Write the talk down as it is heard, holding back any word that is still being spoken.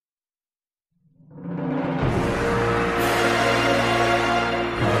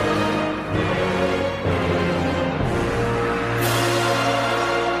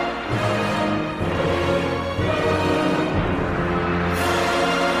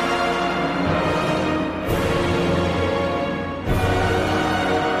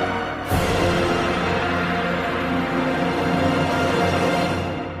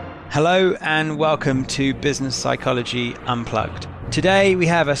Hello and welcome to Business Psychology Unplugged. Today we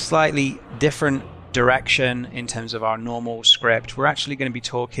have a slightly different direction in terms of our normal script. We're actually going to be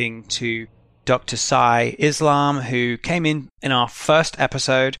talking to Dr. Sai Islam, who came in our first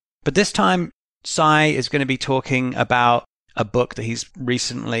episode, but this time Sai is going to be talking about a book that he's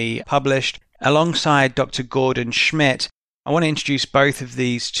recently published alongside Dr. Gordon Schmidt. I want to introduce both of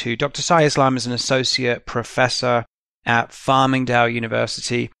these two. Dr. Sai Islam is an associate professor at Farmingdale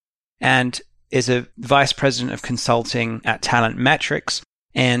University and is a vice president of consulting at Talent Metrics.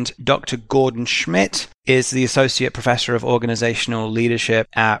 And Dr. Gordon Schmidt is the associate professor of organizational leadership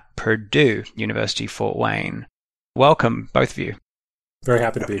at Purdue University, Fort Wayne. Welcome, both of you. Very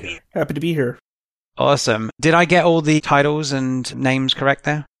happy to be here. Happy to be here. Awesome. Did I get all the titles and names correct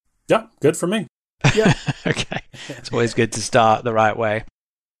there? Yeah, good for me. Yeah. Okay. It's always good to start the right way.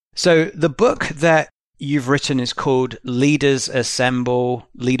 So the book that you've written is called Leaders Assemble: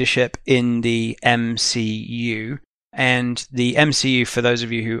 Leadership in the MCU. And the MCU, for those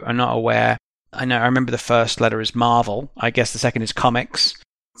of you who are not aware, I remember the first letter is Marvel. I guess the second is comics.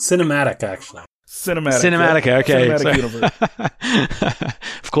 Cinematic, actually. Cinematic, yeah. Okay. Cinematic universe.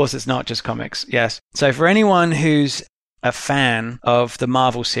 Of course, it's not just comics. Yes. So for anyone who's a fan of the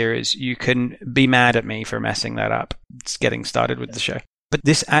Marvel series, you can be mad at me for messing that up. It's getting started with the show. But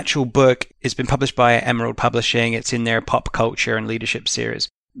this actual book has been published by Emerald Publishing. It's in their pop culture and leadership series.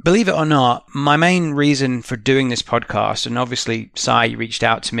 Believe it or not, my main reason for doing this podcast, and obviously, Sai, you reached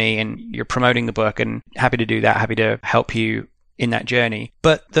out to me and you're promoting the book, and happy to do that, happy to help you in that journey.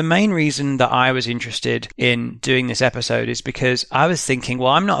 But the main reason that I was interested in doing this episode is because I was thinking,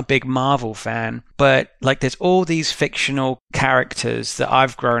 well, I'm not a big Marvel fan, but there's all these fictional characters that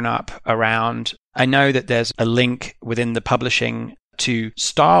I've grown up around. I know that there's a link within the publishing to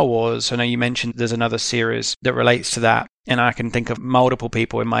Star Wars. I know you mentioned there's another series that relates to that, and I can think of multiple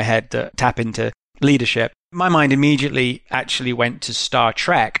people in my head that tap into leadership. My mind immediately actually went to Star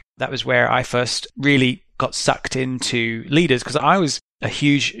Trek. That was where I first really got sucked into leaders, because I was a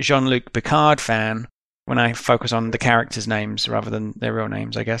huge Jean-Luc Picard fan when I focus on the characters' names rather than their real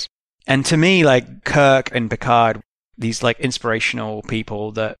names, I guess. And to me, Kirk and Picard, these inspirational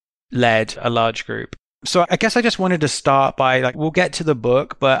people that led a large group. So I guess I just wanted to start by, we'll get to the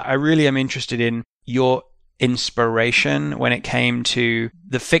book, but I really am interested in your inspiration when it came to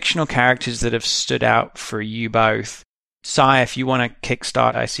the fictional characters that have stood out for you both. Sai, if you want to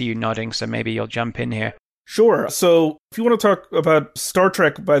kickstart, I see you nodding, so maybe you'll jump in here. Sure. So if you want to talk about Star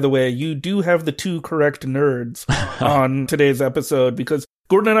Trek, by the way, you do have the two correct nerds on today's episode, because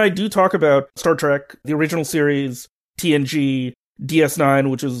Gordon and I do talk about Star Trek, the original series, TNG,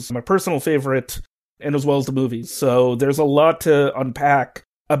 DS9, which is my personal favorite, and as well as the movies. So there's a lot to unpack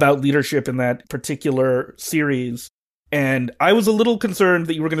about leadership in that particular series. And I was a little concerned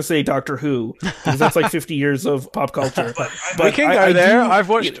that you were going to say Doctor Who, because that's 50 years of pop culture. But we can go there.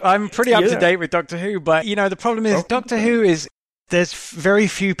 I'm pretty up to date with Doctor Who, but the problem is Doctor Who is, there's very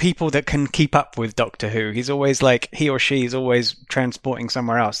few people that can keep up with Doctor Who. He's always he or she is always transporting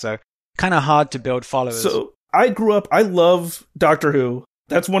somewhere else. So kind of hard to build followers. So I grew up, I love Doctor Who.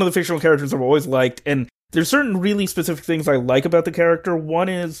 That's one of the fictional characters I've always liked. And there's certain really specific things I like about the character. One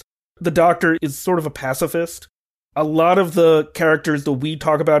is the Doctor is sort of a pacifist. A lot of the characters that we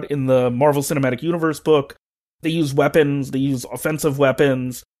talk about in the Marvel Cinematic Universe book, they use weapons, they use offensive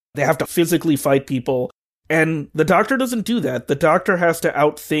weapons, they have to physically fight people. And the Doctor doesn't do that. The Doctor has to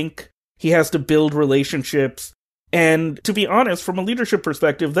outthink, he has to build relationships. And to be honest, from a leadership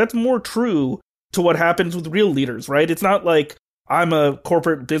perspective, that's more true to what happens with real leaders, right? It's not like I'm a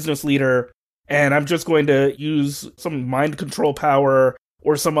corporate business leader and I'm just going to use some mind control power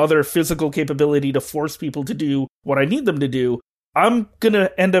or some other physical capability to force people to do what I need them to do. I'm going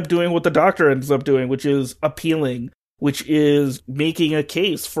to end up doing what the Doctor ends up doing, which is appealing, which is making a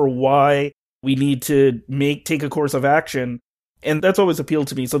case for why we need to take a course of action. And that's always appealed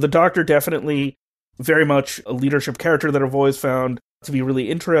to me. So the Doctor definitely very much a leadership character that I've always found to be really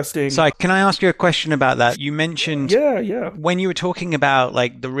interesting. So can I ask you a question about that? You mentioned when you were talking about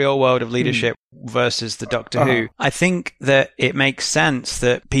the real world of leadership versus the Doctor Who, I think that it makes sense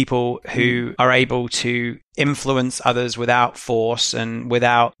that people who are able to influence others without force and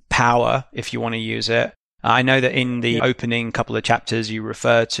without power, if you want to use it. I know that in the opening couple of chapters, you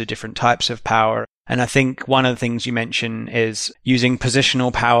refer to different types of power. And I think one of the things you mention is using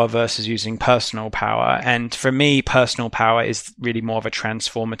positional power versus using personal power. And for me, personal power is really more of a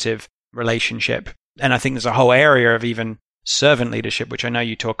transformative relationship. And I think there's a whole area of even servant leadership, which I know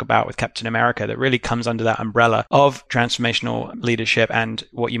you talk about with Captain America, that really comes under that umbrella of transformational leadership and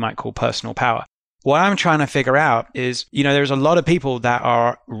what you might call personal power. what I'm trying to figure out is, there's a lot of people that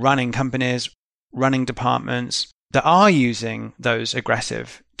are running companies, running departments that are using those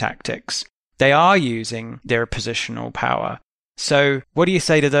aggressive tactics. They are using their positional power. So what do you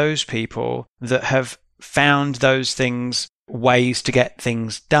say to those people that have found those things, ways to get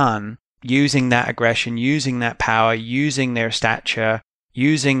things done, using that aggression, using that power, using their stature,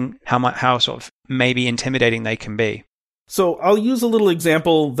 using how sort of maybe intimidating they can be? So I'll use a little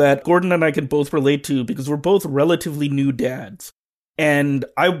example that Gordon and I can both relate to because we're both relatively new dads. And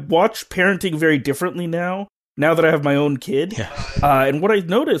I watch parenting very differently now that I have my own kid. Yeah. And what I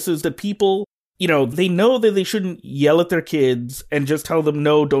notice is that people, they know that they shouldn't yell at their kids and just tell them,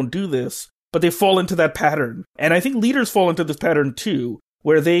 no, don't do this. But they fall into that pattern. And I think leaders fall into this pattern too,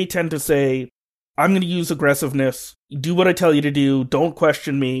 where they tend to say, I'm going to use aggressiveness. Do what I tell you to do. Don't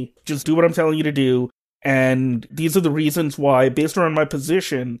question me. Just do what I'm telling you to do. And these are the reasons why, based around my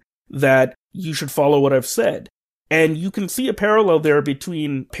position, that you should follow what I've said. And you can see a parallel there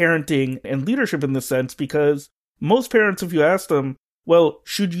between parenting and leadership in this sense, because most parents, if you ask them, well,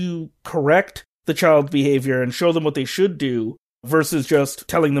 should you correct the child's behavior and show them what they should do versus just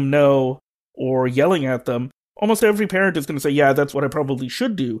telling them no or yelling at them, almost every parent is going to say, yeah, that's what I probably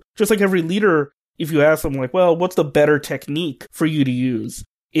should do. Just like every leader, if you ask them, like, well, what's the better technique for you to use?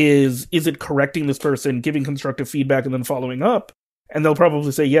 Is it correcting this person, giving constructive feedback, and then following up? And they'll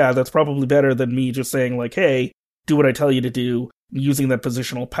probably say, yeah, that's probably better than me just saying, like, hey, do what I tell you to do, using that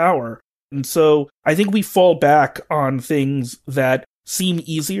positional power. And so I think we fall back on things that seem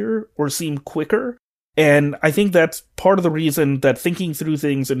easier or seem quicker. And I think that's part of the reason that thinking through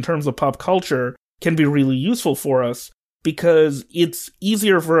things in terms of pop culture can be really useful for us, because it's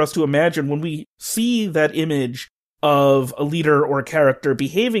easier for us to imagine when we see that image of a leader or a character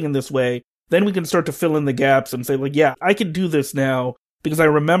behaving in this way, then we can start to fill in the gaps and say, like, yeah, I can do this now because I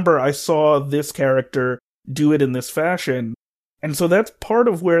remember I saw this character do it in this fashion. And so that's part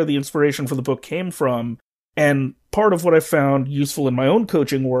of where the inspiration for the book came from. And part of what I found useful in my own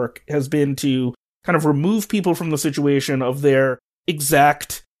coaching work has been to kind of remove people from the situation of their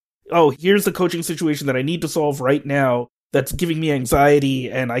exact, oh, here's the coaching situation that I need to solve right now that's giving me anxiety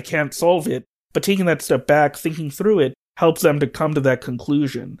and I can't solve it. But taking that step back, thinking through it, helps them to come to that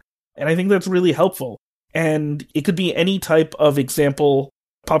conclusion. And I think that's really helpful. And it could be any type of example,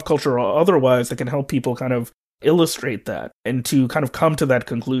 pop culture or otherwise, that can help people kind of illustrate that and to kind of come to that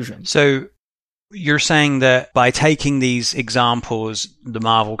conclusion. So you're saying that by taking these examples, the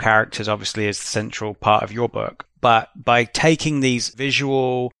Marvel characters obviously is the central part of your book, but by taking these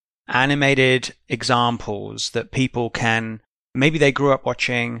visual, animated examples that people can, maybe they grew up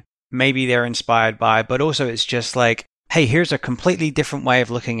watching, maybe they're inspired by, but also it's just like, hey, here's a completely different way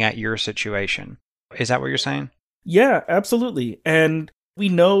of looking at your situation. Is that what you're saying? Yeah, absolutely. And we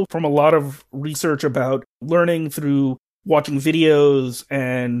know from a lot of research about learning through watching videos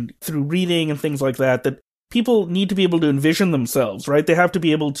and through reading and things like that, that people need to be able to envision themselves, right? They have to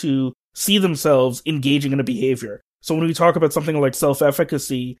be able to see themselves engaging in a behavior. So when we talk about something like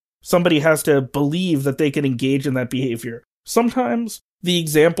self-efficacy, somebody has to believe that they can engage in that behavior. Sometimes the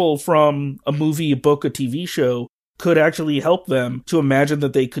example from a movie, a book, a TV show could actually help them to imagine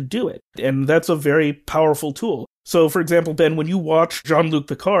that they could do it. And that's a very powerful tool. So, for example, Ben, when you watch Jean-Luc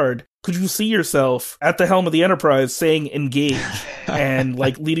Picard, could you see yourself at the helm of the Enterprise saying engage and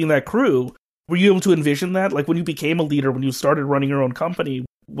like leading that crew? Were you able to envision that? Like when you became a leader, when you started running your own company,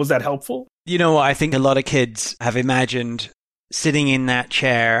 was that helpful? You know what? I think a lot of kids have imagined sitting in that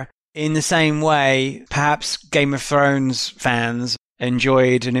chair in the same way perhaps Game of Thrones fans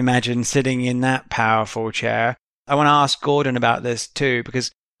enjoyed and imagined sitting in that powerful chair. I want to ask Gordon about this too,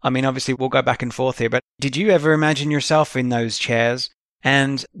 because, I mean, obviously we'll go back and forth here, but did you ever imagine yourself in those chairs?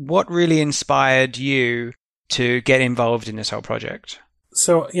 And what really inspired you to get involved in this whole project?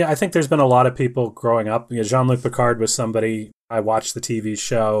 So, yeah, I think there's been a lot of people growing up. Jean-Luc Picard was somebody, I watched the TV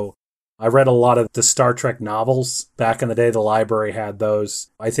show. I read a lot of the Star Trek novels. Back in the day, the library had those.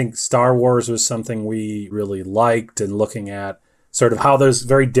 I think Star Wars was something we really liked, and looking at sort of how those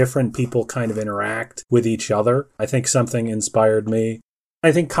very different people kind of interact with each other. I think something inspired me.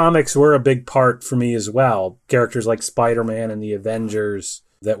 I think comics were a big part for me as well. Characters like Spider-Man and the Avengers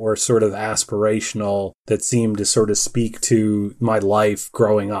that were sort of aspirational, that seemed to sort of speak to my life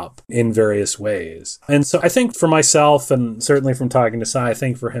growing up in various ways. And so I think for myself, and certainly from talking to Sai, I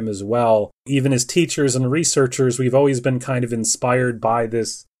think for him as well, even as teachers and researchers, we've always been kind of inspired by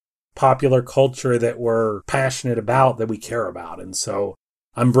this popular culture that we're passionate about, that we care about. And so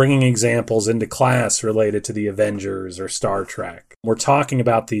I'm bringing examples into class related to the Avengers or Star Trek. We're talking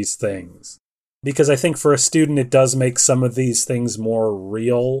about these things because I think for a student, it does make some of these things more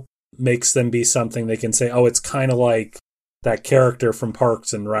real makes them be something they can say, oh, it's kind of like that character from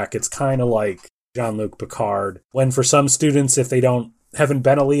Parks and Rec. It's kind of like Jean-Luc Picard. When for some students, if they haven't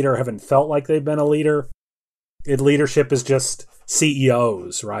been a leader, haven't felt like they've been a leader, leadership is just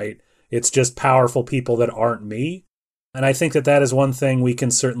CEOs, right? It's just powerful people that aren't me. And I think that is one thing we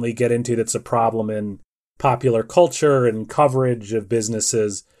can certainly get into that's a problem in popular culture and coverage of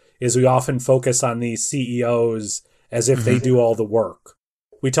businesses, is we often focus on these CEOs as if they do all the work.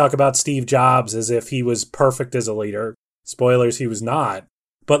 We talk about Steve Jobs as if he was perfect as a leader. Spoilers, he was not.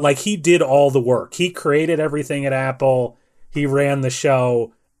 But like, he did all the work. He created everything at Apple. He ran the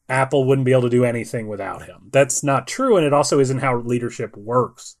show. Apple wouldn't be able to do anything without him. That's not true, and it also isn't how leadership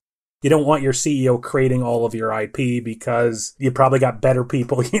works. You don't want your CEO creating all of your IP because you probably got better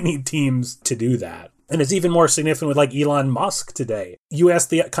people. You need teams to do that. And it's even more significant with like Elon Musk today. You ask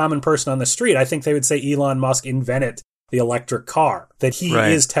the common person on the street, I think they would say Elon Musk invented the electric car, that he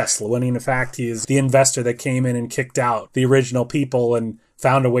is Tesla, when in fact he is the investor that came in and kicked out the original people and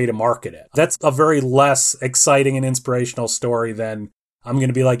found a way to market it. That's a very less exciting and inspirational story than I'm going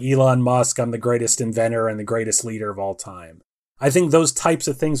to be like Elon Musk, I'm the greatest inventor and the greatest leader of all time. I think those types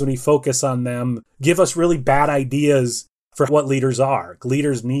of things, when we focus on them, give us really bad ideas for what leaders are.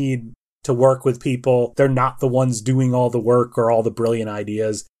 Leaders need to work with people. They're not the ones doing all the work or all the brilliant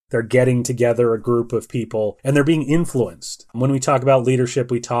ideas. They're getting together a group of people and they're being influenced. When we talk about leadership,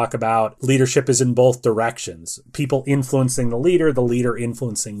 we talk about leadership is in both directions. People influencing the leader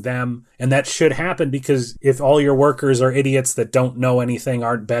influencing them. And that should happen, because if all your workers are idiots that don't know anything,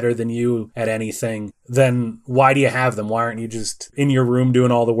 aren't better than you at anything, then why do you have them? Why aren't you just in your room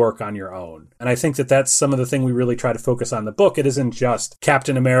doing all the work on your own? And I think that that's some of the thing we really try to focus on in the book. It isn't just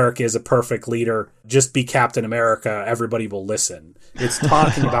Captain America is a perfect leader. Just be Captain America. Everybody will listen. It's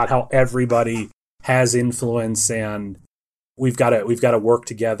talking about how everybody has influence and we've got to work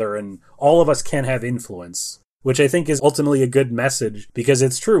together, and all of us can have influence, which I think is ultimately a good message, because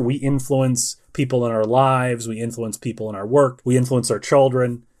it's true. We influence people in our lives. We influence people in our work. We influence our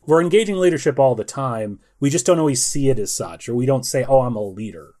children. We're engaging leadership all the time. We just don't always see it as such, or we don't say, oh, I'm a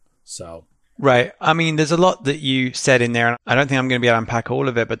leader. So. Right. I mean, there's a lot that you said in there, and I don't think I'm going to be able to unpack all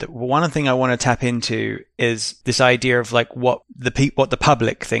of it, but the one thing I want to tap into is this idea of like what the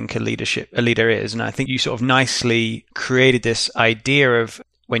public think a leader is. And I think you sort of nicely created this idea of,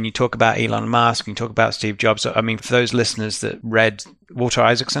 when you talk about Elon Musk, and you talk about Steve Jobs. I mean, for those listeners that read Walter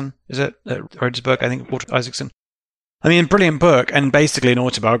Isaacson, is it? Read his book, I think, Walter Isaacson. I mean, brilliant book, and basically an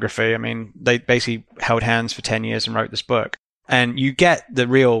autobiography. I mean, they basically held hands for 10 years and wrote this book. And you get the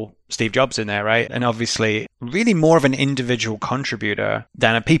real Steve Jobs in there, right? And obviously really more of an individual contributor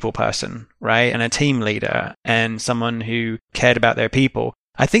than a people person, right? And a team leader and someone who cared about their people.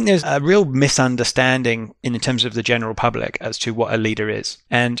 I think there's a real misunderstanding in terms of the general public as to what a leader is.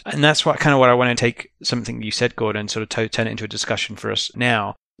 And that's what I want to take something you said, Gordon, sort of turn it into a discussion for us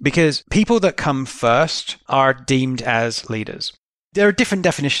now. Because people that come first are deemed as leaders. There are different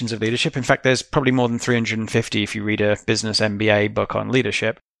definitions of leadership. In fact, there's probably more than 350 if you read a business MBA book on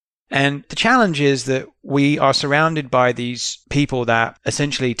leadership. And the challenge is that we are surrounded by these people that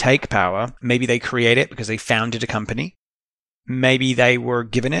essentially take power. Maybe they create it because they founded a company. Maybe they were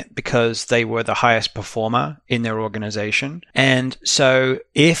given it because they were the highest performer in their organization. And so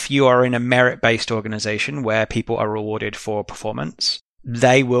if you are in a merit-based organization where people are rewarded for performance,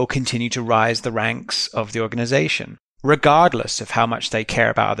 they will continue to rise the ranks of the organization, regardless of how much they care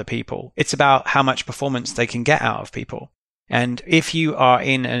about other people. It's about how much performance they can get out of people. And if you are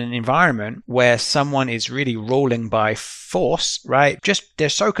in an environment where someone is really ruling by force, right? They're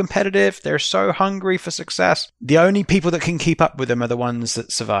so competitive, they're so hungry for success. The only people that can keep up with them are the ones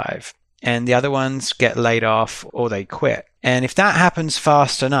that survive. And the other ones get laid off or they quit. And if that happens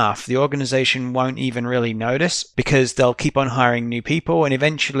fast enough, the organization won't even really notice, because they'll keep on hiring new people. And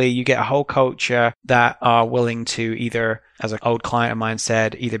eventually you get a whole culture that are willing to either, as an old client of mine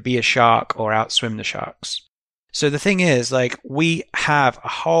said, either be a shark or outswim the sharks. So the thing is, like, we have a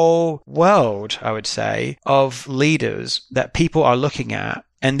whole world, I would say, of leaders that people are looking at.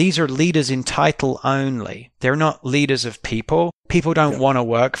 And these are leaders in title only. They're not leaders of people. People don't want to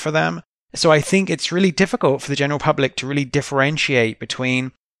work for them. So I think it's really difficult for the general public to really differentiate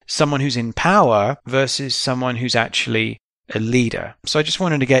between someone who's in power versus someone who's actually a leader. So I just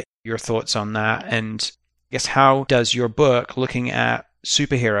wanted to get your thoughts on that. And I guess, how does your book, looking at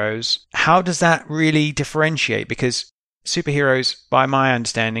superheroes, how does that really differentiate? Because superheroes, by my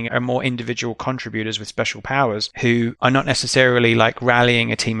understanding, are more individual contributors with special powers who are not necessarily like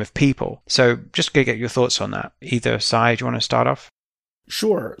rallying a team of people. So just to get your thoughts on that. Either side, you want to start off?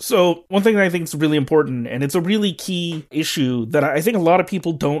 Sure. So one thing that I think is really important, and it's a really key issue that I think a lot of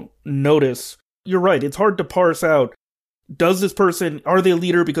people don't notice. You're right. It's hard to parse out. Does this person, are they a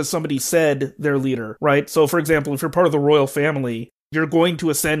leader because somebody said they're a leader, right? So for example, if you're part of the royal family, you're going to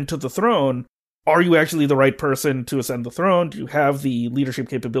ascend to the throne. Are you actually the right person to ascend the throne? Do you have the leadership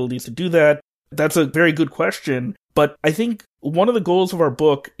capabilities to do that? That's a very good question. But I think one of the goals of our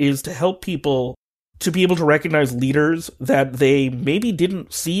book is to help people to be able to recognize leaders that they maybe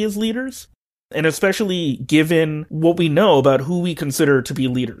didn't see as leaders. And especially given what we know about who we consider to be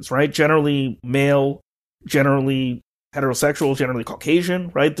leaders, right? Generally male, generally heterosexual, generally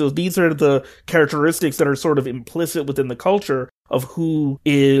Caucasian, right? These are the characteristics that are sort of implicit within the culture of who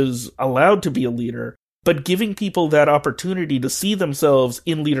is allowed to be a leader, but giving people that opportunity to see themselves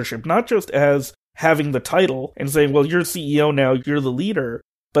in leadership, not just as having the title and saying, well, you're CEO now, you're the leader,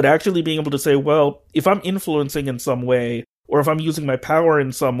 but actually being able to say, well, if I'm influencing in some way, or if I'm using my power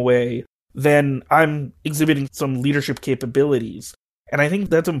in some way, then I'm exhibiting some leadership capabilities. And I think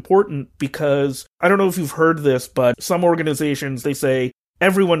that's important because, I don't know if you've heard this, but some organizations, they say,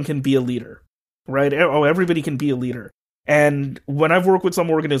 everyone can be a leader, right? Oh, everybody can be a leader. And when I've worked with some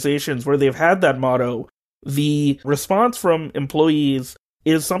organizations where they've had that motto, the response from employees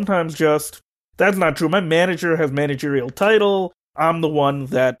is sometimes just, that's not true. My manager has managerial title. I'm the one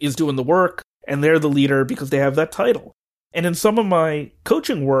that is doing the work, and they're the leader because they have that title. And in some of my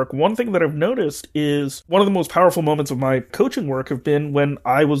coaching work, one thing that I've noticed is one of the most powerful moments of my coaching work have been when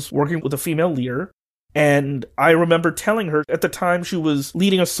I was working with a female leader. And I remember telling her at the time she was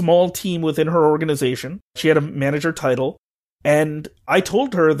leading a small team within her organization. She had a manager title. And I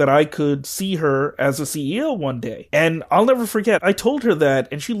told her that I could see her as a CEO one day. And I'll never forget, I told her that,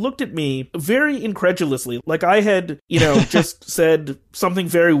 and she looked at me very incredulously, like I had, just said something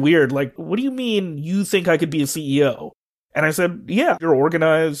very weird, like, what do you mean you think I could be a CEO? And I said, yeah, you're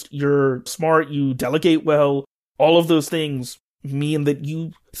organized, you're smart, you delegate well, all of those things mean that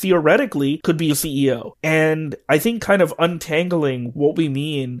you theoretically could be a CEO. And I think kind of untangling what we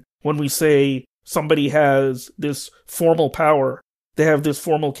mean when we say somebody has this formal power, they have this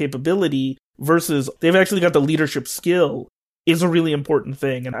formal capability versus they've actually got the leadership skill is a really important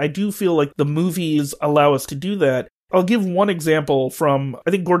thing. And I do feel like the movies allow us to do that. I'll give one example from,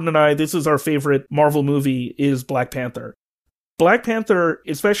 I think Gordon and I, this is our favorite Marvel movie, is Black Panther. Black Panther,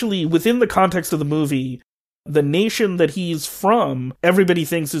 especially within the context of the movie, the nation that he's from, everybody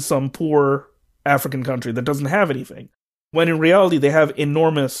thinks is some poor African country that doesn't have anything. When in reality, they have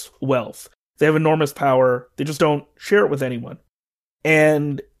enormous wealth. They have enormous power. They just don't share it with anyone.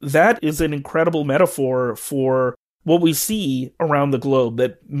 And that is an incredible metaphor for what we see around the globe,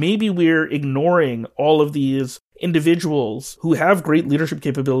 that maybe we're ignoring all of these individuals who have great leadership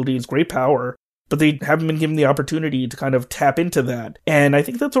capabilities, great power, but they haven't been given the opportunity to kind of tap into that. And I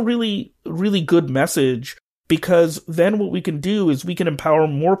think that's a really, really good message, because then what we can do is we can empower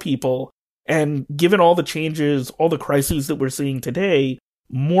more people. And given all the changes, all the crises that we're seeing today,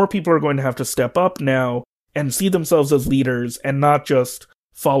 more people are going to have to step up now and see themselves as leaders and not just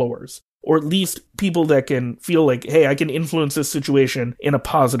followers, or at least people that can feel like, hey, I can influence this situation in a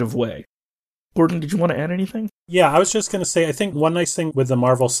positive way. Gordon, did you want to add anything? Yeah, I was just going to say, I think one nice thing with the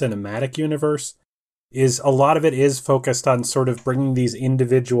Marvel Cinematic Universe is a lot of it is focused on sort of bringing these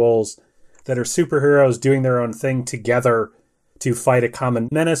individuals that are superheroes doing their own thing together to fight a common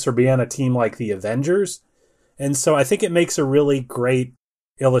menace or be on a team like the Avengers. And so I think it makes a really great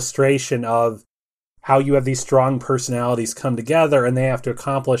illustration of how you have these strong personalities come together and they have to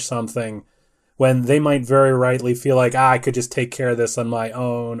accomplish something when they might very rightly feel like, I could just take care of this on my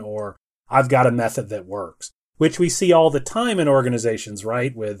own, or I've got a method that works, which we see all the time in organizations,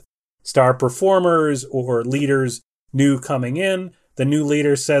 right? With star performers or leaders new coming in. The new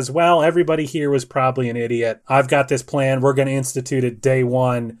leader says, well, everybody here was probably an idiot. I've got this plan. We're going to institute it day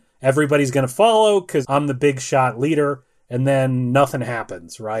one. Everybody's going to follow because I'm the big shot leader. And then nothing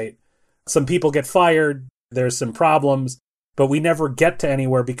happens, right? Some people get fired. There's some problems, but we never get to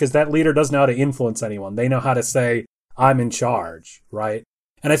anywhere because that leader doesn't know how to influence anyone. They know how to say, I'm in charge, right?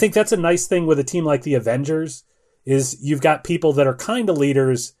 And I think that's a nice thing with a team like the Avengers is you've got people that are kind of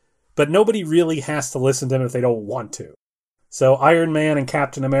leaders, but nobody really has to listen to them if they don't want to. So Iron Man and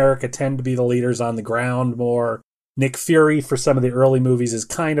Captain America tend to be the leaders on the ground more. Nick Fury for some of the early movies is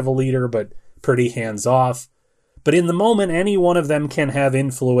kind of a leader, but pretty hands-off. But in the moment, any one of them can have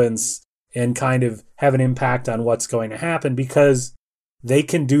influence and kind of have an impact on what's going to happen because they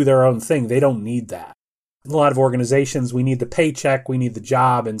can do their own thing. They don't need that. In a lot of organizations, we need the paycheck, we need the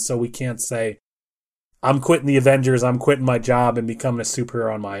job, and so we can't say, I'm quitting the Avengers, I'm quitting my job and becoming a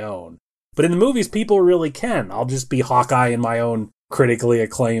superhero on my own. But in the movies, people really can. I'll just be Hawkeye in my own critically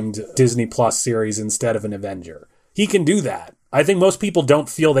acclaimed Disney Plus series instead of an Avenger. He can do that. I think most people don't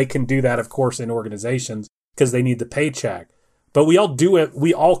feel they can do that, of course, in organizations because they need the paycheck. But we all do it.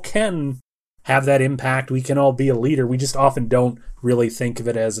 We all can have that impact. We can all be a leader. We just often don't really think of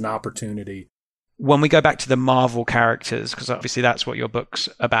it as an opportunity. When we go back to the Marvel characters, because obviously that's what your book's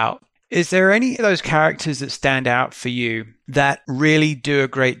about, is there any of those characters that stand out for you that really do a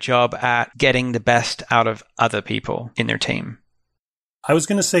great job at getting the best out of other people in their team? I was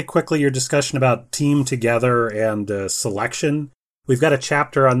going to say quickly your discussion about team together and selection. We've got a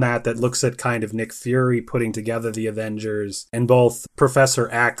chapter on that looks at kind of Nick Fury putting together the Avengers and both Professor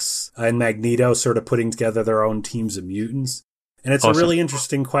X and Magneto sort of putting together their own teams of mutants. And it's awesome. A really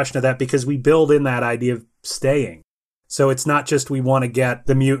interesting question of that because we build in that idea of staying. So it's not just we want to get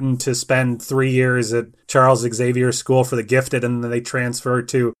the mutant to spend 3 years at Charles Xavier's school for the gifted and then they transfer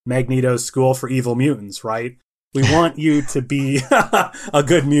to Magneto's school for evil mutants, right? We want you to be a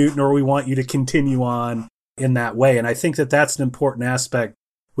good mutant or we want you to continue on in that way. And I think that that's an important aspect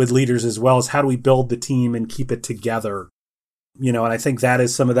with leaders as well, is how do we build the team and keep it together? And I think that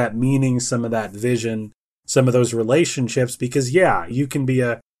is some of that meaning, some of that vision, some of those relationships, because you can be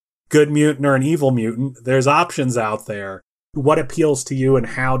a good mutant or an evil mutant. There's options out there. What appeals to you and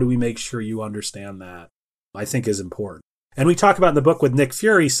how do we make sure you understand that, I think is important. And we talk about in the book with Nick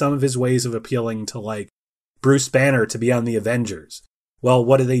Fury, some of his ways of appealing to like Bruce Banner to be on the Avengers. Well,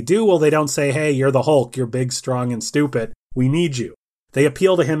 what do? Well, they don't say, hey, you're the Hulk, you're big, strong, and stupid. We need you. They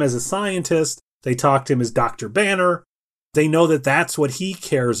appeal to him as a scientist. They talk to him as Dr. Banner. They know that that's what he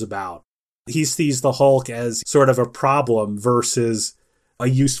cares about. He sees the Hulk as sort of a problem versus a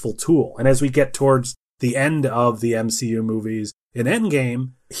useful tool. And as we get towards the end of the MCU movies in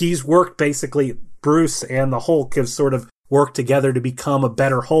Endgame, he's worked basically, Bruce and the Hulk have sort of worked together to become a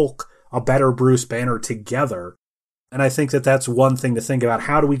better Hulk, a better Bruce Banner together. And I think that that's one thing to think about.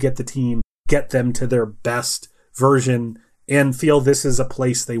 How do we get the team, get them to their best version and feel this is a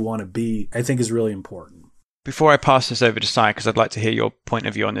place they want to be, I think is really important. Before I pass this over to Si, because I'd like to hear your point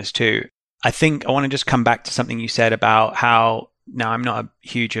of view on this too, I think I want to just come back to something you said about how, now I'm not a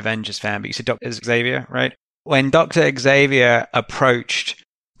huge Avengers fan, but you said Dr. Xavier, right? When Dr. Xavier approached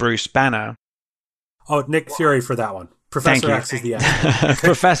Bruce Banner. Oh, Nick Fury for that one. Professor X is the X.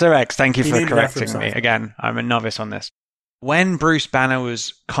 Professor X, thank you for correcting me. Again, I'm a novice on this. When Bruce Banner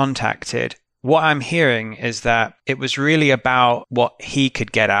was contacted, what I'm hearing is that it was really about what he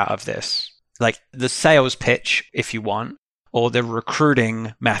could get out of this. Like the sales pitch, if you want, or the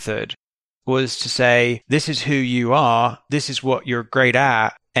recruiting method was to say, this is who you are, this is what you're great at,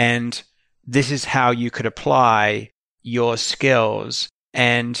 and this is how you could apply your skills.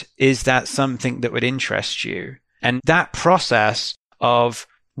 And is that something that would interest you? And that process of,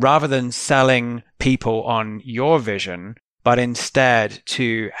 rather than selling people on your vision, but instead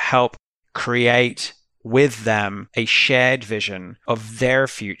to help create with them a shared vision of their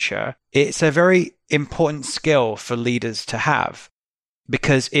future, it's a very important skill for leaders to have.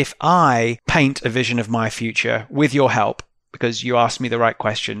 Because if I paint a vision of my future with your help, because you ask me the right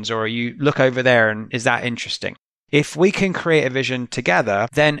questions, or you look over there and is that interesting? If we can create a vision together,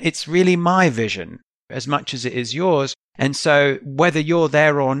 then it's really my vision as much as it is yours. And so whether you're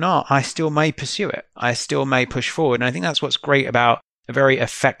there or not, I still may pursue it. I still may push forward. And I think that's what's great about a very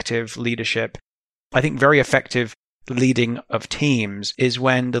effective leadership. I think very effective leading of teams is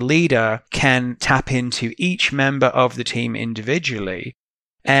when the leader can tap into each member of the team individually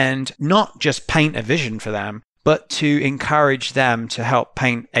and not just paint a vision for them, but to encourage them to help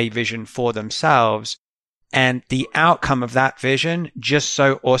paint a vision for themselves. And the outcome of that vision just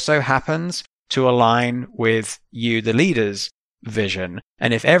so also happens to align with you, the leader's vision.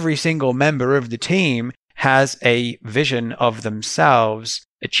 And if every single member of the team has a vision of themselves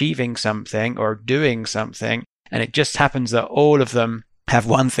achieving something or doing something, and it just happens that all of them have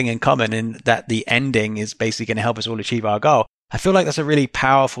one thing in common, in that the ending is basically going to help us all achieve our goal, I feel like that's a really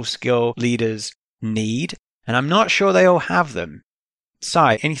powerful skill leaders need. And I'm not sure they all have them.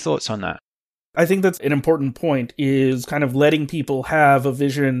 Si, any thoughts on that? I think that's an important point, is kind of letting people have a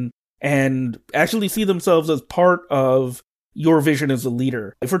vision and actually see themselves as part of your vision as a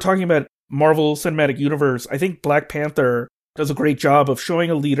leader. If we're talking about Marvel Cinematic Universe, I think Black Panther does a great job of showing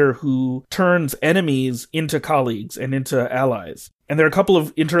a leader who turns enemies into colleagues and into allies. And there are a couple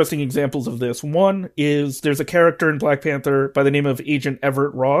of interesting examples of this. One is there's a character in Black Panther by the name of Agent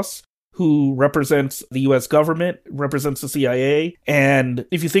Everett Ross, who represents the US government, represents the CIA. And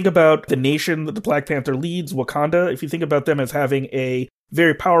if you think about the nation that the Black Panther leads, Wakanda, if you think about them as having a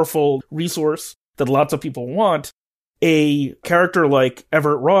very powerful resource that lots of people want, a character like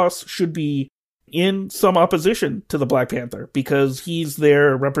Everett Ross should be in some opposition to the Black Panther because he's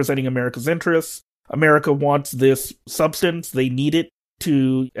there representing America's interests. America wants this substance. They need it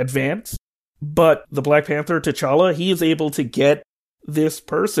to advance. But the Black Panther, T'Challa, he is able to get this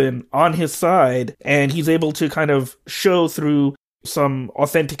person on his side, and he's able to kind of show through some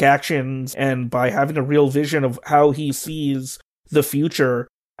authentic actions and by having a real vision of how he sees the future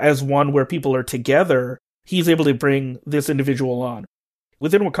as one where people are together, he's able to bring this individual on.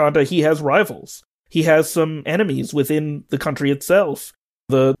 Within Wakanda, he has rivals. He has some enemies within the country itself.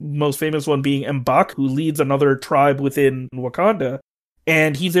 The most famous one being M'Baku, who leads another tribe within Wakanda,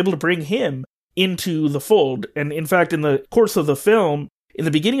 and he's able to bring him into the fold. And in fact, in the course of the film, in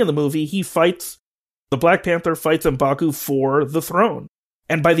the beginning of the movie, the Black Panther fights M'Baku for the throne.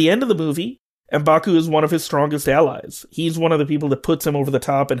 And by the end of the movie, M'Baku is one of his strongest allies. He's one of the people that puts him over the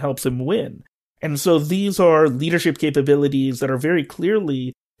top and helps him win. And so these are leadership capabilities that are very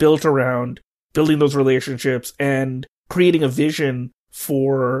clearly built around building those relationships and creating a vision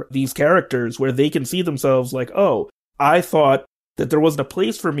for these characters where they can see themselves like, oh, I thought that there wasn't a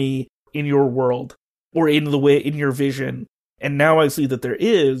place for me in your world or in your vision. And now I see that there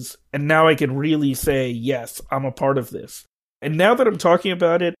is, and now I can really say, yes, I'm a part of this. And now that I'm talking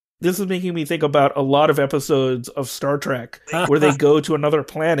about it, this is making me think about a lot of episodes of Star Trek where they go to another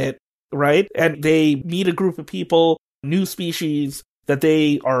planet, right? And they meet a group of people, new species that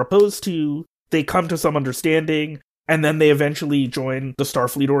they are opposed to. They come to some understanding, and then they eventually join the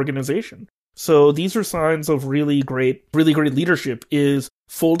Starfleet organization. So these are signs of really great leadership, is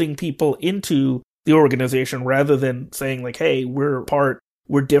folding people into the organization rather than saying like, hey, we're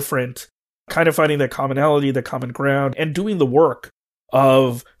different, kind of finding that commonality, that common ground, and doing the work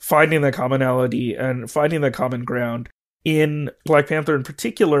of finding that commonality and finding that common ground. In Black Panther in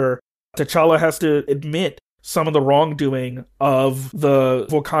particular, T'Challa has to admit some of the wrongdoing of the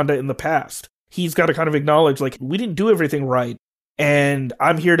Wakanda in the past. He's got to kind of acknowledge, like, we didn't do everything right, and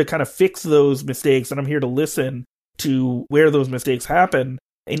I'm here to kind of fix those mistakes, and I'm here to listen to where those mistakes happen.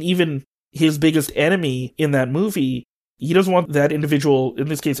 And even his biggest enemy in that movie, he doesn't want that individual, in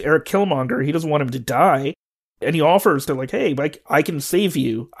this case Eric Killmonger, he doesn't want him to die. And he offers to like, hey, I can save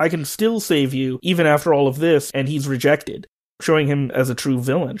you. I can still save you even after all of this. And he's rejected, showing him as a true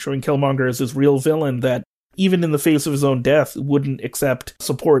villain, showing Killmonger as this real villain that even in the face of his own death wouldn't accept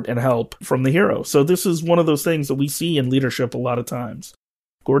support and help from the hero. So this is one of those things that we see in leadership a lot of times.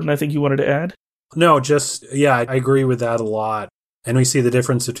 Gordon, I think you wanted to add? No, I agree with that a lot. And we see the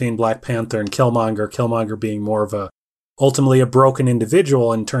difference between Black Panther and Killmonger being more of ultimately a broken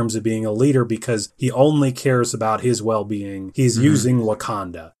individual in terms of being a leader because he only cares about his well-being. He's using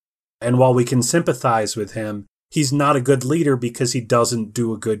Wakanda. And while we can sympathize with him, he's not a good leader because he doesn't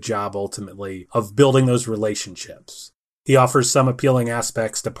do a good job ultimately of building those relationships. He offers some appealing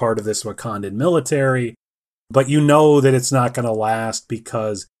aspects to part of this Wakandan military, but you know that it's not going to last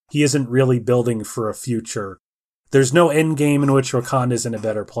because he isn't really building for a future. There's no end game in which Wakanda is in a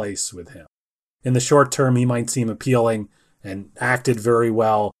better place with him. In the short term, he might seem appealing and acted very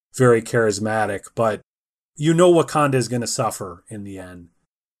well, very charismatic, but you know Wakanda is going to suffer in the end.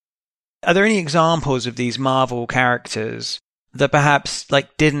 Are there any examples of these Marvel characters that perhaps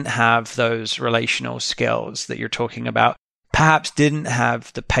didn't have those relational skills that you're talking about, perhaps didn't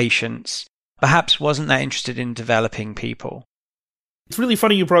have the patience, perhaps wasn't that interested in developing people? It's really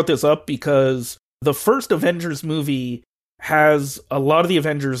funny you brought this up because the first Avengers movie has a lot of the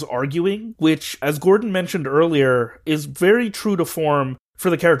Avengers arguing, which, as Gordon mentioned earlier, is very true to form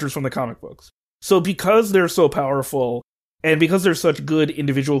for the characters from the comic books. So because they're so powerful, and because they're such good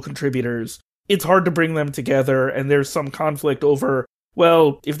individual contributors, it's hard to bring them together, and there's some conflict over,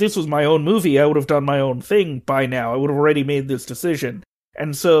 well, if this was my own movie, I would have done my own thing by now. I would have already made this decision.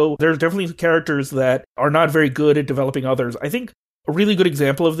 And so there's definitely characters that are not very good at developing others. I think a really good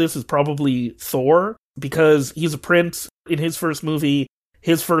example of this is probably Thor, because he's a prince in his first movie.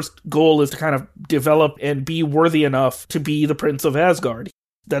 His first goal is to kind of develop and be worthy enough to be the Prince of Asgard.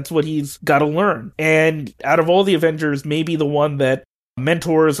 That's what he's got to learn. And out of all the Avengers, maybe the one that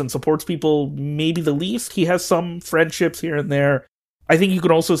mentors and supports people maybe the least. He has some friendships here and there. I think you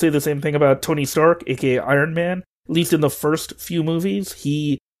could also say the same thing about Tony Stark, aka Iron Man. At least in the first few movies,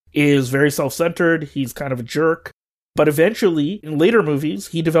 he is very self-centered. He's kind of a jerk. But eventually, in later movies,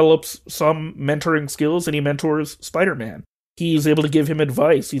 he develops some mentoring skills and he mentors Spider-Man. He's able to give him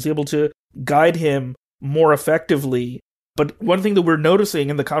advice. He's able to guide him more effectively. But one thing that we're noticing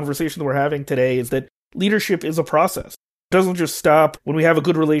in the conversation that we're having today is that leadership is a process. It doesn't just stop when we have a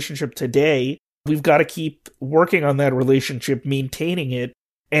good relationship today. We've got to keep working on that relationship, maintaining it,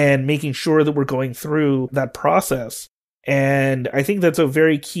 and making sure that we're going through that process. And I think that's a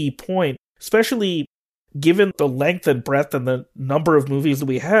very key point, especially given the length and breadth and the number of movies that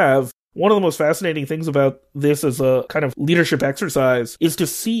we have. One of the most fascinating things about this as a kind of leadership exercise is to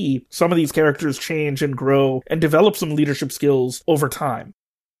see some of these characters change and grow and develop some leadership skills over time.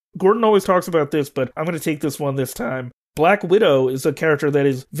 Gordon always talks about this, but I'm going to take this one this time. Black Widow is a character that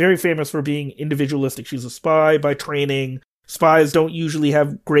is very famous for being individualistic. She's a spy by training. Spies don't usually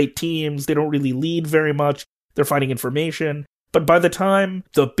have great teams. They don't really lead very much. They're finding information. But by the time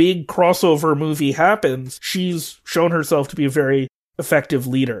the big crossover movie happens, she's shown herself to be a very effective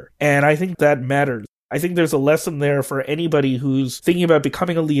leader. And I think that matters. I think there's a lesson there for anybody who's thinking about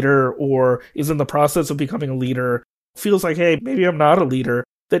becoming a leader or is in the process of becoming a leader, feels like, hey, maybe I'm not a leader,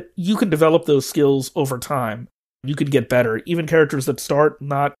 that you can develop those skills over time. You can get better. Even characters that start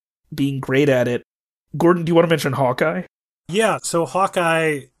not being great at it. Gordon, do you want to mention Hawkeye? Yeah, so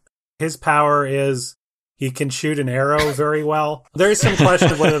Hawkeye, his power is he can shoot an arrow very well. There is some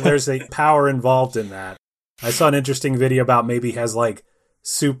question of whether there's a power involved in that. I saw an interesting video about maybe he has like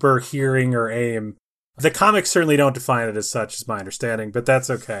super hearing or aim. The comics certainly don't define it as such, is my understanding, but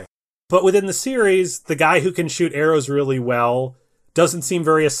that's okay. But within the series, the guy who can shoot arrows really well doesn't seem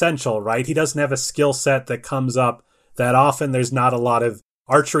very essential, right? He doesn't have a skill set that comes up that often. There's not a lot of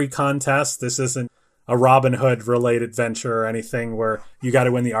archery contests. This isn't a Robin Hood related venture or anything where you got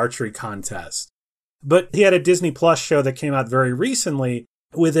to win the archery contest. But he had a Disney Plus show that came out very recently.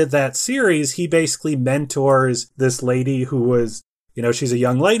 Within that series, he basically mentors this lady who was, she's a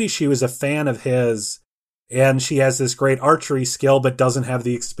young lady. She was a fan of his, and she has this great archery skill, but doesn't have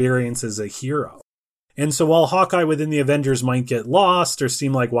the experience as a hero. And so while Hawkeye within the Avengers might get lost or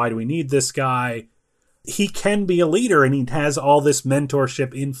seem like, why do we need this guy? He can be a leader, and he has all this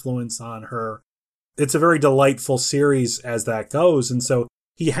mentorship influence on her. It's a very delightful series as that goes. And so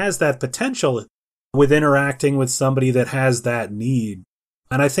he has that potential with interacting with somebody that has that need.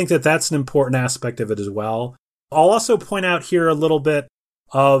 And I think that that's an important aspect of it as well. I'll also point out here a little bit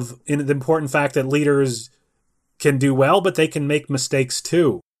of the important fact that leaders can do well, but they can make mistakes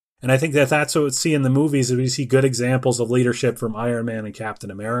too. And I think that that's what we see in the movies. We see good examples of leadership from Iron Man and Captain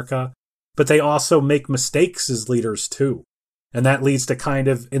America, but they also make mistakes as leaders too. And that leads to kind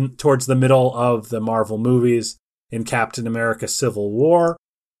of towards the middle of the Marvel movies in Captain America Civil War.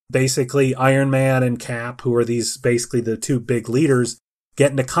 Basically, Iron Man and Cap, who are these basically the two big leaders,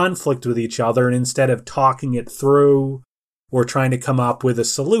 get into conflict with each other. And instead of talking it through or trying to come up with a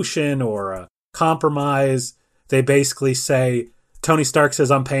solution or a compromise, they basically say, Tony Stark says,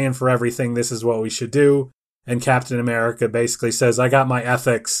 I'm paying for everything. This is what we should do. And Captain America basically says, I got my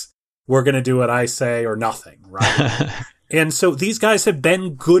ethics. We're going to do what I say or nothing, right? And so these guys have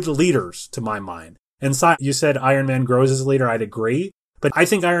been good leaders, to my mind. And so you said Iron Man grows as a leader. I'd agree. But I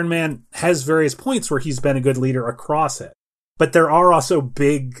think Iron Man has various points where he's been a good leader across it. But there are also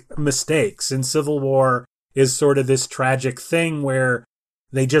big mistakes. And Civil War is sort of this tragic thing where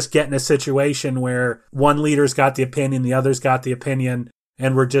they just get in a situation where one leader's got the opinion, the other's got the opinion,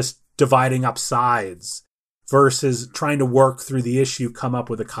 and we're just dividing up sides versus trying to work through the issue, come up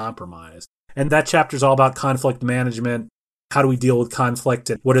with a compromise. And that chapter's all about conflict management. How do we deal with conflict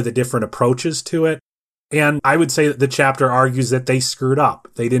and what are the different approaches to it? And I would say that the chapter argues that they screwed up.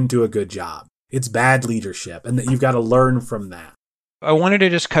 They didn't do a good job. It's bad leadership, and that you've got to learn from that. I wanted to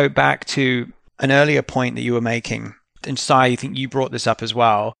just go back to an earlier point that you were making. And Sai, I think you brought this up as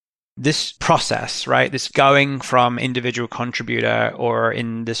well. This process, right? This going from individual contributor or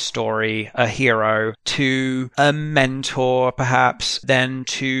in this story, a hero, to a mentor, perhaps, then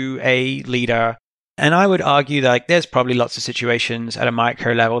to a leader. And I would argue that there's probably lots of situations at a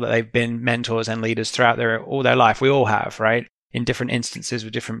micro level that they've been mentors and leaders throughout all their life. We all have, right? In different instances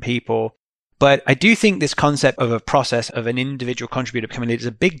with different people. But I do think this concept of a process of an individual contributor becoming a leader is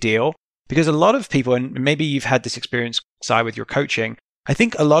a big deal because a lot of people, and maybe you've had this experience, Si, with your coaching, I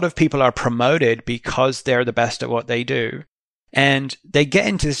think a lot of people are promoted because they're the best at what they do. And they get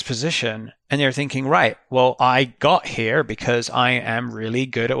into this position and they're thinking, right, well, I got here because I am really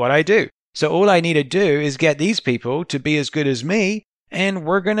good at what I do. So all I need to do is get these people to be as good as me, and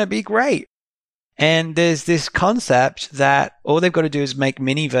we're going to be great. And there's this concept that all they've got to do is make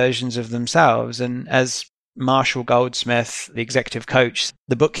mini versions of themselves. And as Marshall Goldsmith, the executive coach,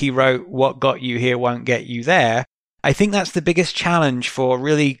 the book he wrote, What Got You Here Won't Get You There, I think that's the biggest challenge for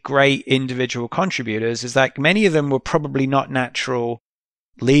really great individual contributors, is that many of them were probably not natural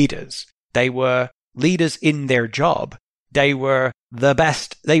leaders. They were leaders in their job. They were the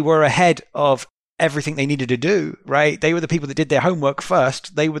best. They were ahead of everything they needed to do, right? They were the people that did their homework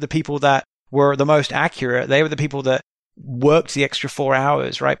first. They were the people that were the most accurate. They were the people that worked the extra 4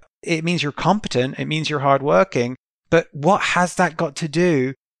 hours, right? It means you're competent. It means you're hardworking. But what has that got to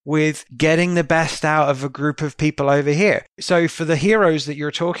do with getting the best out of a group of people over here. So for the heroes that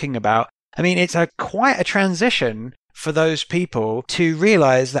you're talking about, I mean, it's quite a transition for those people to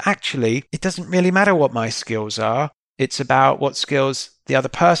realize that actually it doesn't really matter what my skills are. It's about what skills the other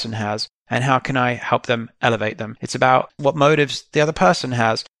person has and how can I help them elevate them. It's about what motives the other person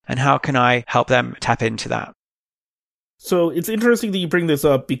has and how can I help them tap into that. So it's interesting that you bring this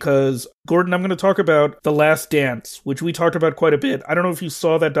up because, Gordon, I'm going to talk about The Last Dance, which we talked about quite a bit. I don't know if you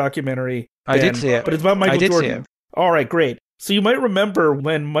saw that documentary. I did see it. But it's about Michael Jordan. See it. All right, great. So you might remember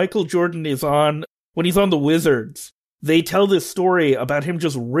when Michael Jordan when he's on the Wizards, they tell this story about him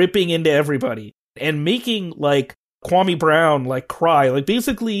just ripping into everybody and making like Kwame Brown like cry, like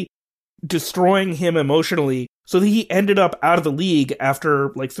basically destroying him emotionally so that he ended up out of the league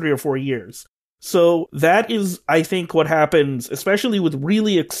after like 3 or 4 years. So that is, I think, what happens, especially with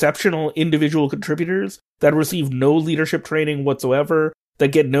really exceptional individual contributors that receive no leadership training whatsoever, that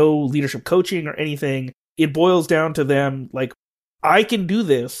get no leadership coaching or anything. It boils down to them like, I can do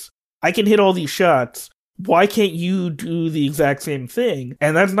this. I can hit all these shots. Why can't you do the exact same thing?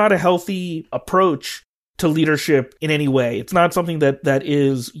 And that's not a healthy approach to leadership in any way. It's not something that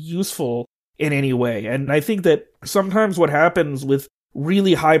is useful in any way. And I think that sometimes what happens with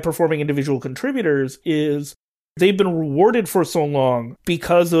really high-performing individual contributors is they've been rewarded for so long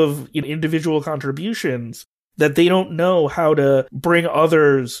because of individual contributions that they don't know how to bring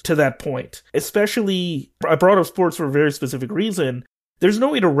others to that point. Especially, I brought up sports for a very specific reason. There's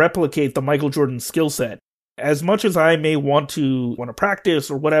no way to replicate the Michael Jordan skill set. As much as I may want to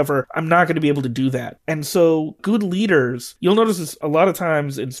practice or whatever, I'm not going to be able to do that. And so good leaders, you'll notice this a lot of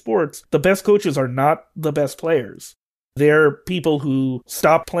times in sports, the best coaches are not the best players. They're people who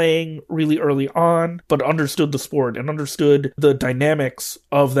stopped playing really early on, but understood the sport and understood the dynamics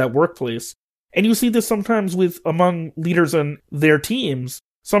of that workplace. And you see this sometimes among leaders on their teams.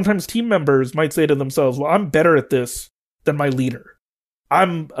 Sometimes team members might say to themselves, well, I'm better at this than my leader.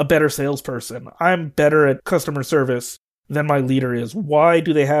 I'm a better salesperson. I'm better at customer service than my leader is. Why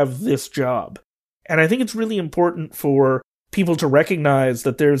do they have this job? And I think it's really important for people to recognize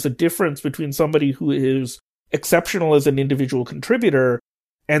that there's a difference between somebody who is exceptional as an individual contributor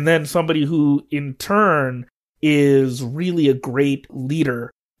and then somebody who in turn is really a great leader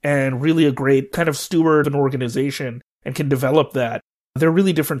and really a great kind of steward of an organization and can develop that. They're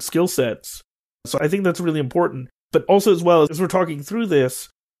really different skill sets. So I think that's really important. But also as well, as we're talking through this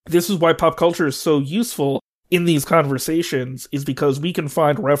is why pop culture is so useful in these conversations, is because we can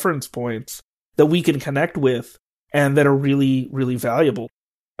find reference points that we can connect with and that are really, really valuable.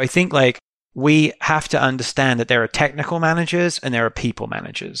 I think we have to understand that there are technical managers and there are people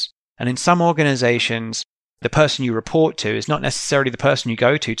managers. And in some organizations, the person you report to is not necessarily the person you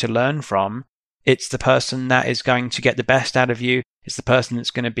go to learn from. It's the person that is going to get the best out of you. It's the person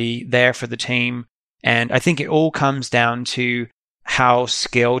that's going to be there for the team. And I think it all comes down to how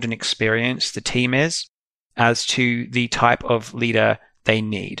skilled and experienced the team is as to the type of leader they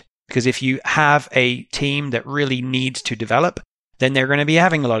need. Because if you have a team that really needs to develop, then they're going to be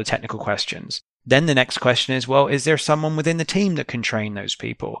having a lot of technical questions. Then the next question is, well, is there someone within the team that can train those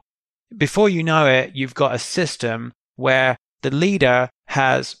people? Before you know it, you've got a system where the leader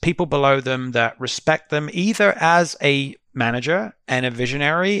has people below them that respect them either as a manager and a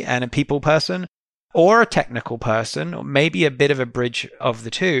visionary and a people person, or a technical person, or maybe a bit of a bridge of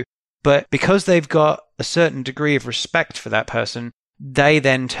the two. But because they've got a certain degree of respect for that person, they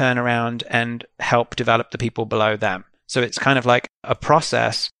then turn around and help develop the people below them. So it's kind of like a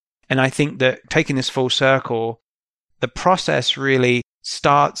process. And I think that taking this full circle, the process really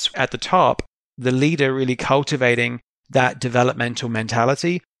starts at the top, the leader really cultivating that developmental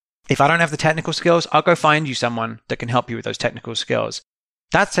mentality. If I don't have the technical skills, I'll go find you someone that can help you with those technical skills.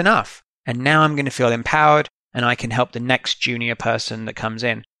 That's enough. And now I'm going to feel empowered and I can help the next junior person that comes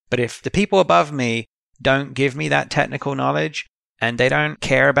in. But if the people above me don't give me that technical knowledge and they don't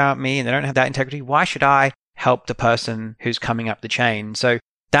care about me and they don't have that integrity, why should I help the person who's coming up the chain? So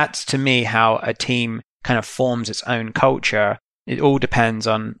that's to me how a team kind of forms its own culture. It all depends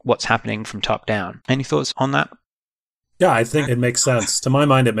on what's happening from top down. Any thoughts on that? Yeah, I think it makes sense. To my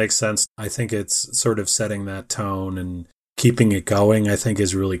mind, it makes sense. I think it's sort of setting that tone and keeping it going, I think,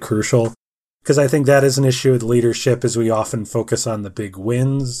 is really crucial. Because I think that is an issue with leadership, is we often focus on the big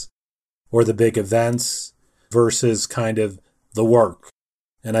wins or the big events versus kind of the work.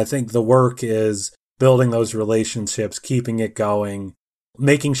 And I think the work is building those relationships, keeping it going,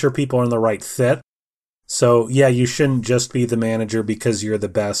 making sure people are in the right fit. So yeah, you shouldn't just be the manager because you're the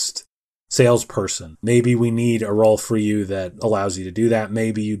best salesperson. Maybe we need a role for you that allows you to do that.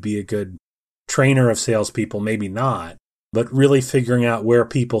 Maybe you'd be a good trainer of salespeople, maybe not. But really figuring out where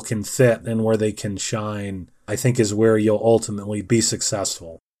people can fit and where they can shine, I think, is where you'll ultimately be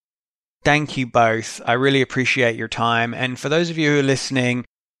successful. Thank you both. I really appreciate your time. And for those of you who are listening,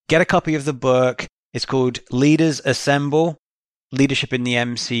 get a copy of the book. It's called Leaders Assemble, Leadership in the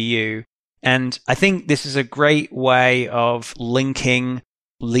MCU. And I think this is a great way of linking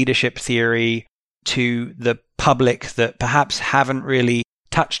leadership theory to the public that perhaps haven't really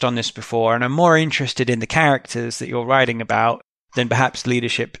touched on this before and are more interested in the characters that you're writing about than perhaps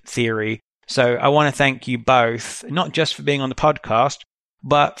leadership theory. So I want to thank you both, not just for being on the podcast,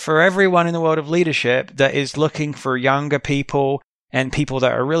 but for everyone in the world of leadership that is looking for younger people and people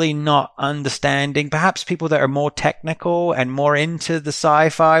that are really not understanding, perhaps people that are more technical and more into the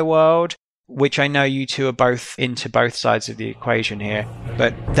sci-fi world, which I know you two are both into both sides of the equation here.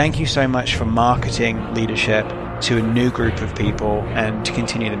 But thank you so much for marketing leadership to a new group of people and to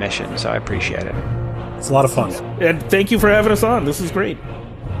continue the mission. So I appreciate it. It's a lot of fun. And thank you for having us on. This is great.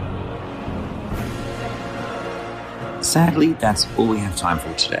 Sadly, that's all we have time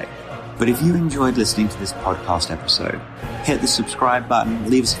for today. But if you enjoyed listening to this podcast episode, hit the subscribe button,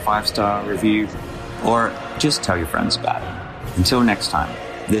 leave us a 5-star review, or just tell your friends about it. Until next time,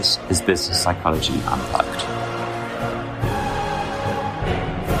 this is Business Psychology Unplugged.